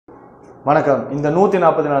வணக்கம். இந்த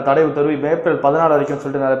 144 தடை உத்தரவு ஏப்ரல் 14 வரைக்கும்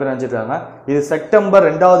சொல்லிட்டு நிறைய பேர் நினைச்சிருக்காங்க. இது செப்டம்பர்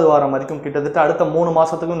 2வது வாரம் வரைக்கும் கிட்டத்தட்ட அடுத்த 3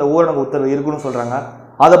 மாசத்துக்கு இந்த ஊரடங்கு உத்தரவு இருக்குன்னு சொல்றாங்க.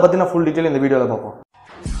 அதை பத்தின ஃபுல் டீடைல் இந்த வீடியோல பார்ப்போம்.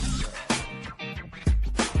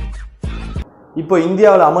 இப்போ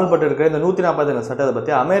இந்தியாவில் அமல்பட்டு இருக்கிற இந்த 144 சட்டத்தை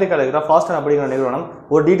பற்றி அமெரிக்காவில் இருக்கிற ஃபாஸ்டன் அப்படிங்கிற நிறுவனம்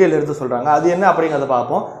ஒரு டீட்டெயில் எடுத்து சொல்கிறாங்க. அது என்ன அப்படிங்கிறத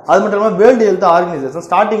பார்ப்போம். அது மட்டும் இல்லாமல் வேர்ல்டு ஹெல்த் ஆர்கனைசேஷன்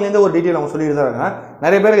ஸ்டார்டிங்லேருந்து ஒரு டீட்டெயில் அவங்க சொல்லிட்டு இருக்காங்க.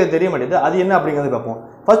 நிறைய பேருக்கு அது தெரிய மாட்டேது. அது என்ன அப்படிங்கிறத பார்ப்போம்.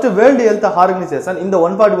 ஃபர்ஸ்ட் வேர்ல்டு ஹெல்த் ஆர்கனைசேஷன் இந்த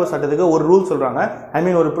 144 சட்டத்துக்கு ஒரு ரூல் சொல்கிறாங்க.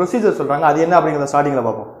 ஒரு ப்ரொசீஜர் சொல்கிறாங்க. அது என்ன அப்படிங்கிறத ஸ்டார்டிங்கில்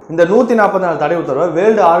பார்ப்போம். இந்த 144 தடை உத்தரவு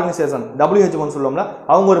வேர்ல்டு ஆர்கனைசேஷன் WHO சொல்லுவோம்ல,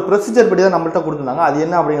 அவங்க ஒரு ப்ரொசீஜர் படி தான் நம்மள்கிட்ட கொடுத்துருந்தாங்க. அது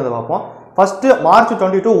என்ன அப்படிங்கிறத பார்ப்போம். ஃபர்ஸ்ட் மார்ச்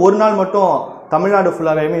 22 ஒரு நாள் மட்டும் தமிழ்நாடு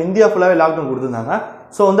ஃபுல்லாகவே இந்தியா ஃபுல்லாகவே லாக்டவுன் கொடுத்துருந்தாங்க.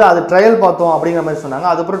 ஸோ அது ட்ரையல் பார்த்தோம் அப்படிங்கிற மாதிரி சொன்னாங்க.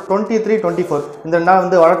 அதுக்கப்புறம் 23, 24 இந்த 2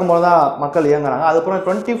 நாள் வழக்கம் போல தான் மக்கள் இயங்குறாங்க. அதுக்கப்புறம்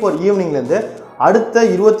 24 ஈவினிங்லேருந்து அடுத்த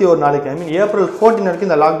 21 நாளைக்கு ஏப்ரல் 14 வரைக்கும்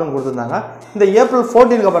இந்த லாக்டவுன் கொடுத்துருந்தாங்க. இந்த ஏப்ரல்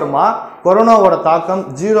 14க்கு அப்புறமா கொரோனாவோட தாக்கம்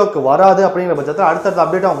 0க்கு வராது அப்படிங்கிற பட்சத்தில் அடுத்தடுத்த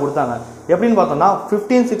அப்டேட் அவங்க கொடுத்தாங்க. எப்படின்னு பார்த்தோம்னா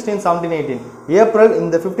 15, 16, 17, 18 ஏப்ரல்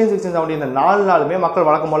இந்த 15, 16, 17 இந்த 4 நாளுமே மக்கள்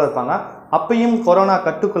வழக்கம் போல இருப்பாங்க. அப்பயும் கொரோனா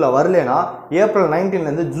கட்டுக்குள்ள வரலனா ஏப்ரல்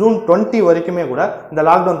 19லேருந்து ஜூன் 20 வரைக்குமே கூட இந்த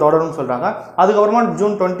லாக்டவுன் தொடரும்னு சொல்றாங்க. அதுக்கப்புறமா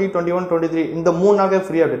ஜூன் 20, 21, 23 இந்த 3 நாட்கள்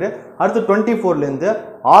ஃப்ரீ விட்டுட்டு அடுத்து 24லேருந்து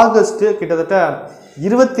ஆகஸ்ட் கிட்டத்தட்ட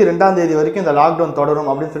 22ஆம் தேதி வரைக்கும் இந்த லாக்டவுன் தொடரும்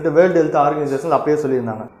அப்படின்னு சொல்லிட்டு வேர்ல்டு ஹெல்த் ஆர்கனைசேஷன் அப்பயே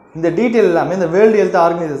சொல்லியிருந்தாங்க. இந்த டீட்டெயில் எல்லாமே இந்த வேர்ல்டு ஹெல்த்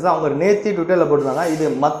ஆர்கனைசேஷன் அவங்க நேத்தி ட்விட்டரில் போட்டிருந்தாங்க. இது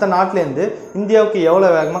மற்ற நாட்டிலேருந்து இந்தியாவுக்கு எவ்வளோ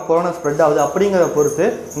வேகமாக கொரோனா ஸ்ப்ரெட் ஆகுது அப்படிங்கிறத பொறுத்து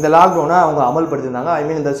இந்த லாக்டவுனை அவங்க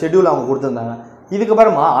அமல்படுத்தியிருந்தாங்க. இந்த ஷெட்யூல் அவங்க கொடுத்துருந்தாங்க.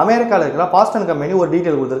 இதுக்கப்புறமா அமெரிக்காவில் இருக்கிற பாஸ்டன் கம்பெனி ஒரு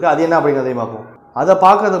டீட்டெயில் கொடுத்துருக்கு. அது என்ன அப்படிங்கிறதையும் பார்ப்போம். அதை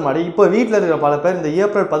பார்க்கறதுக்கு முன்னாடி இப்போ வீட்டில் இருக்கிற பல பேர் இந்த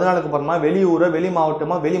ஏப்ரல் 14க்கு அப்புறமா வெளியூர், வெளி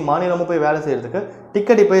மாவட்டமாக, வெளி மாநிலமும் போய் வேலை செய்யறதுக்கு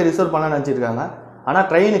டிக்கெட் போய் ரிசர்வ் பண்ண நினச்சிருக்காங்க. ஆனால்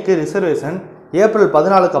ட்ரெயினுக்கு ரிசர்வேஷன் ஏப்ரல்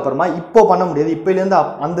 14க்கு அப்புறமா இப்போ பண்ண முடியாது. இப்போலேருந்து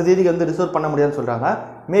அந்த தேதிக்கு ரிசர்வ் பண்ண முடியாதுன்னு சொல்கிறாங்க.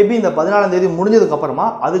 மேபி இந்த 14ஆம் தேதி முடிஞ்சதுக்கு அப்புறமா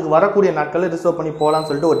அதுக்கு வரக்கூடிய நாட்களில் ரிசர்வ் பண்ணி போகலான்னு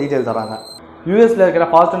சொல்லிட்டு ஒரு டீட்டெயில் தராங்க. யூஎஸ்ல இருக்கிற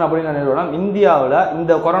ஃபாஸ்டன் அப்படிங்கிற நிறுவனம் இந்தியாவில்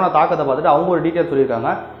இந்த கொரோனா தாக்கத்தை பார்த்துட்டு அவங்க ஒரு டீட்டெயில் சொல்லியிருக்காங்க.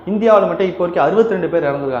 இந்தியாவில் மட்டும் இப்போ வரைக்கும் 62 பேர்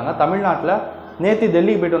இறந்துருக்காங்க. தமிழ்நாட்டில் நேற்று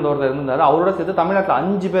டெல்லிக்கு போயிட்டு வந்த ஒருத்தர் இருந்தார். அவரோட சேர்த்து தமிழ்நாட்டில்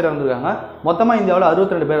 5 பேர் இறந்துருக்காங்க. மொத்தமாக இந்தியாவில்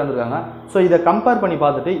 62 பேர் இறந்துருக்காங்க. ஸோ இதை கம்பேர் பண்ணி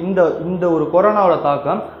பார்த்துட்டு இந்த ஒரு கொரோனாவோட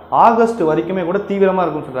தாக்கம் ஆகஸ்ட் வரைக்குமே கூட தீவிரமாக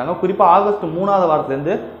இருக்கும்னு சொல்கிறாங்க. குறிப்பாக ஆகஸ்ட் 3வது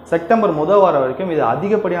வாரத்துலேருந்து செப்டம்பர் 1 வாரம் வரைக்கும் இது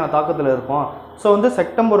அதிகப்படியான தாக்கத்தில் இருக்கும். ஸோ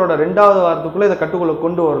செப்டம்பரோட 2வது வாரத்துக்குள்ளே இதை கட்டுக்குள்ளே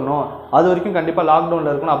கொண்டு வரணும், அது வரைக்கும் கண்டிப்பாக லாக்டவுனில்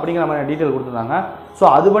இருக்கணும் அப்படிங்கிற மாதிரி டீட்டெயில் கொடுத்துருந்தாங்க. ஸோ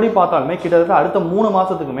அதுபடி பார்த்தாலுமே கிட்டத்தட்ட அடுத்த 3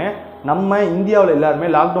 மாதத்துக்குமே நம்ம இந்தியாவில் எல்லாருமே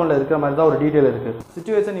லாக்டவுனில் இருக்கிற மாதிரி தான் ஒரு டீட்டெயில் இருக்குது.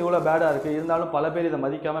 சிச்சுவேஷன் இவ்வளோ பேடாக இருக்குது. இருந்தாலும் பல பேர் இதை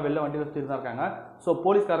மதிக்காமல் வெளில வண்டியில் சுற்றிட்டு தான் இருக்காங்க. ஸோ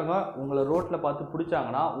போலீஸ்காரங்க உங்களை ரோட்டில் பார்த்து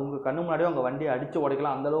பிடிச்சாங்கன்னா உங்கள் கண்ணு முன்னாடியே உங்கள் வண்டியை அடித்து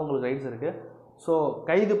உடைக்கலாம். அந்தளவு உங்களுக்கு ரைட்ஸ் இருக்குது. ஸோ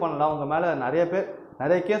கைது பண்ணலாம். உங்கள் மேலே நிறைய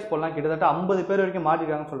கேஸ் போடலாம். கிட்டத்தட்ட 50 பேர் வரைக்கும்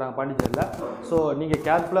மாட்டிருக்காங்கன்னு சொல்கிறாங்க பாண்டிச்சேரியில். ஸோ நீங்கள்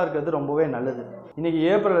கேர்ஃபுல்லாக இருக்கிறது ரொம்பவே நல்லது. இன்றைக்கி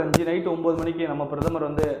ஏப்ரல் 5 நைட்டு 9 மணிக்கு நம்ம பிரதமர்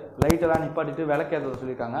லைட்டெல்லாம் நிப்பாட்டிட்டு விளக்கேற்ற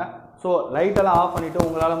சொல்லியிருக்காங்க. ஸோ லைட்டெல்லாம் ஆஃப் பண்ணிவிட்டு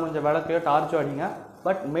உங்களால் முடிஞ்ச விளக்கையோ டார்ச்சோ அடிங்க.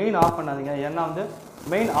 பட் மெயின் ஆஃப் பண்ணாதீங்க. ஏன்னா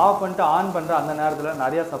மெயின் ஆஃப் பண்ணிட்டு ஆன் பண்ணுற அந்த நேரத்தில்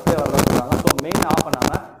நிறையா சப்ளை வரதான் சொல்கிறாங்க. ஸோ மெயின் ஆஃப்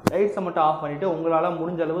பண்ணாமல் லைட்ஸை மட்டும் ஆஃப் பண்ணிவிட்டு உங்களால்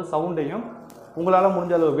முடிஞ்ச அளவு சவுண்டையும் உங்களால்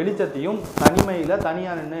முடிஞ்ச அளவு வெளிச்சத்தையும் தனிமையில்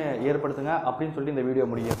தனியாக நின்று ஏற்படுத்துங்க அப்படின்னு சொல்லிட்டு இந்த வீடியோ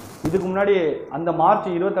முடியும். இதுக்கு முன்னாடி அந்த மார்ச்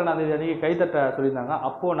 22ஆம் தேதி அன்றைக்கி கைத்தட்ட சொல்லியிருந்தாங்க.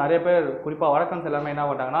 அப்போது நிறைய பேர் குறிப்பாக வழக்கன்ஸ் எல்லாமே என்ன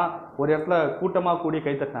பண்ணாங்கன்னா ஒரு இடத்துல கூட்டமாக கூடி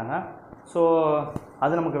கைத்தட்டினாங்க. ஸோ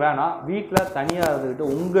அது நமக்கு வேணாம். வீட்டில் தனியாக இருந்துக்கிட்டு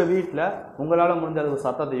உங்கள் வீட்டில் உங்களால் முடிஞ்ச அளவு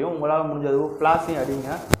சத்தத்தையும் உங்களால் முடிஞ்ச அளவு ஃப்ளாஷையும்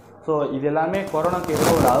அடிங்க. ஸோ இது எல்லாமே கொரோனாக்கு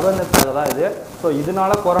எதிராக ஒரு அவேர்னஸ்க்காக தான் இது. ஸோ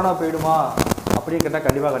இதனால கொரோனா போயிடுமா அப்படின்னு கேட்டால்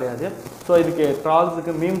கண்டிப்பாக கிடையாது. ஸோ இதுக்கு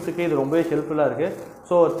ட்ரால்ஸுக்கு மீம்ஸுக்கு இது ரொம்பவே ஹெல்ப்ஃபுல்லாக இருக்குது.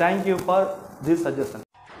 So thank you for this suggestion.